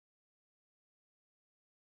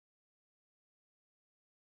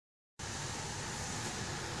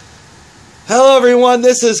Hello everyone,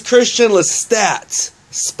 this is Christian Lestat,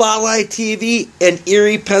 Spotlight TV and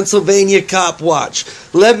Erie, Pennsylvania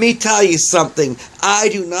CopWatch. Let me tell you something, I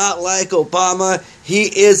do not like Obama. He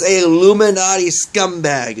is a Illuminati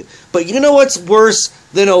scumbag. But you know what's worse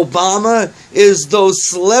than Obama is those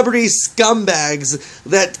celebrity scumbags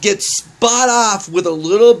that get spot off with a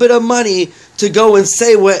little bit of money to go and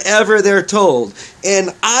say whatever they're told.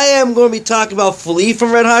 And I am going to be talking about Flea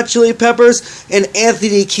from Red Hot Chili Peppers and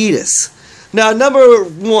Anthony Kiedis. Now, number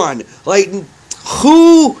one,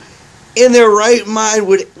 who in their right mind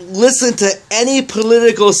would listen to any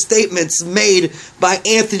political statements made by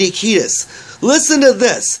Anthony Kiedis? Listen to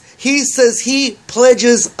this. He says he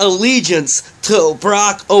pledges allegiance to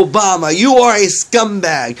Barack Obama. You are a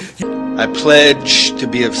scumbag. I pledge to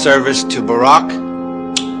be of service to Barack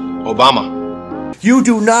Obama. You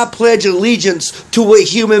do not pledge allegiance to a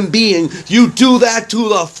human being. You do that to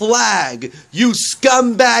the flag. You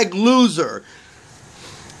scumbag loser.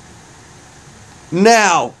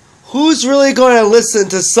 Now, who's really going to listen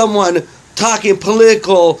to someone talking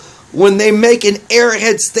political when they make an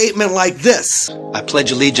airhead statement like this? I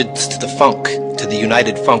pledge allegiance to the funk, to the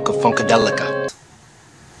united funk of Funkadelica.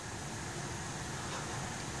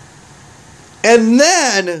 And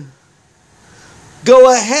then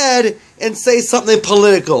go ahead and say something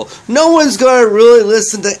political. No one's going to really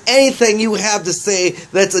listen to anything you have to say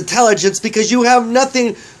that's intelligence because you have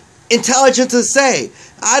nothing intelligent to say.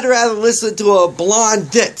 I'd rather listen to a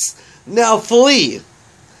blonde ditz. Now, Flea,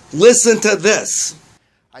 listen to this.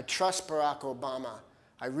 I trust Barack Obama.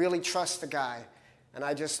 I really trust the guy. And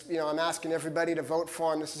I'm asking everybody to vote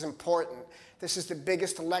for him. This is important. This is the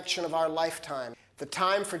biggest election of our lifetime. The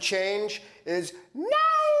time for change is now!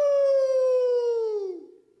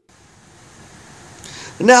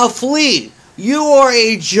 Now, Flea, you are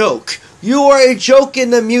a joke. You are a joke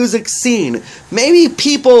in the music scene. Maybe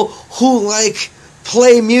people who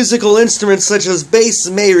play musical instruments such as bass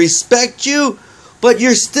may respect you, but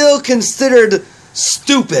you're still considered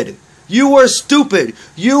stupid. You are stupid.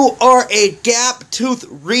 You are a gap-toothed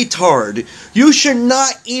retard. You should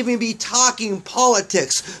not even be talking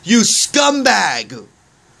politics, you scumbag.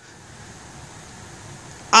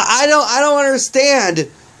 I don't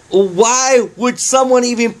understand. Why would someone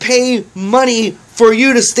even pay money for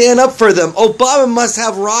you to stand up for them? Obama must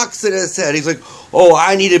have rocks in his head. He's like, oh,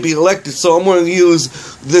 I need to be elected, so I'm going to use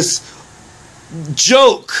this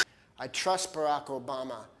joke. I trust Barack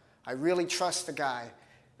Obama. I really trust the guy.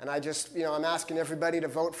 And I'm asking everybody to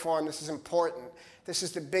vote for him. This is important. This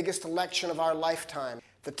is the biggest election of our lifetime.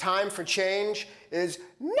 The time for change is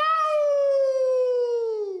now!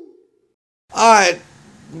 All right.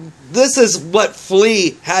 This is what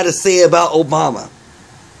Flea had to say about Obama.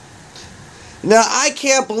 Now, I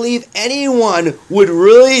can't believe anyone would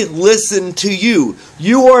really listen to you.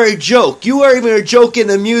 You are a joke. You are even a joke in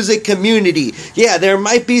the music community. Yeah, there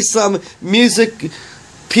might be some music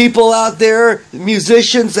people out there,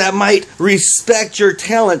 musicians that might respect your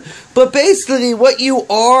talent. But basically, what you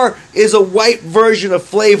are is a white version of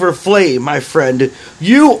Flavor Flav, my friend.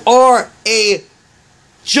 You are a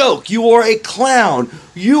joke. You are a clown.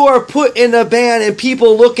 You are put in a band and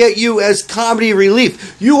people look at you as comedy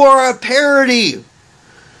relief. You are a parody.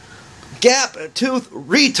 Gap-toothed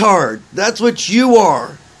retard. That's what you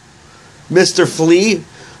are, Mr. Flea.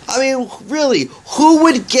 I mean, really, who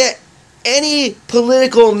would get any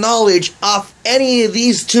political knowledge off any of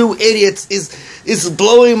these two idiots is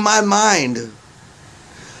blowing my mind.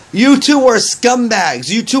 You two are scumbags.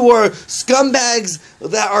 You two are scumbags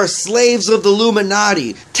that are slaves of the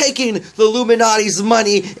Illuminati, taking the Illuminati's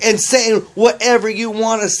money and saying whatever you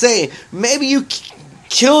want to say. Maybe you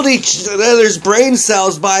killed each other's brain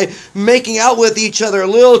cells by making out with each other a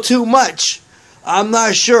little too much. I'm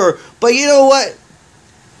not sure. But you know what?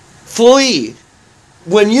 Flea,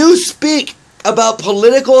 when you speak about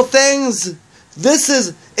political things, this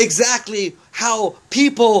is exactly how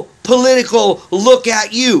political look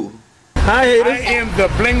at you. I am the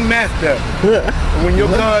Bling Master. When your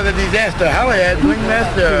car is a disaster, holla at Bling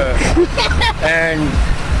Master. And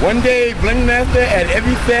one day, Bling Master at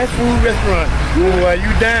every fast food restaurant. While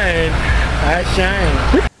you dine, I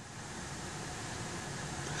shine.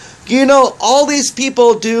 You know, all these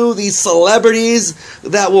people do, these celebrities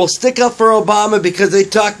that will stick up for Obama because they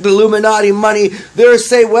talk the Illuminati money, they'll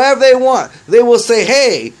say whatever they want. They will say,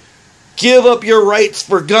 hey, give up your rights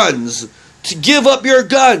for guns. To give up your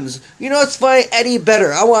guns. You know, it's funny, Eddie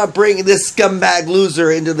Vedder. I want to bring this scumbag loser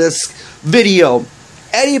into this video.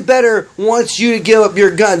 Eddie Vedder wants you to give up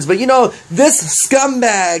your guns. But you know, this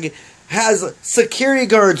scumbag has security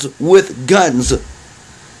guards with guns.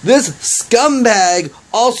 This scumbag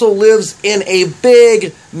also lives in a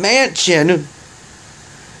big mansion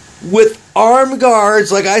with armed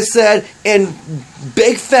guards, like I said, and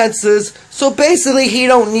big fences. So basically, he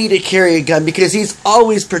don't need to carry a gun because he's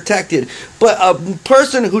always protected. But a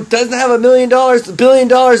person who doesn't have $1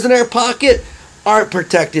 billion in their pocket aren't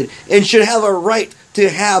protected and should have a right to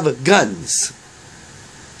have guns.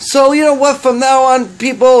 So you know what? From now on,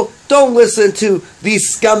 people, don't listen to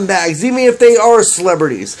these scumbags, even if they are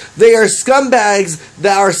celebrities. They are scumbags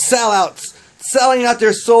that are sellouts, selling out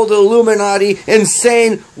their soul to Illuminati and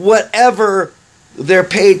saying whatever they're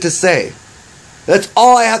paid to say. That's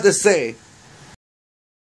all I have to say.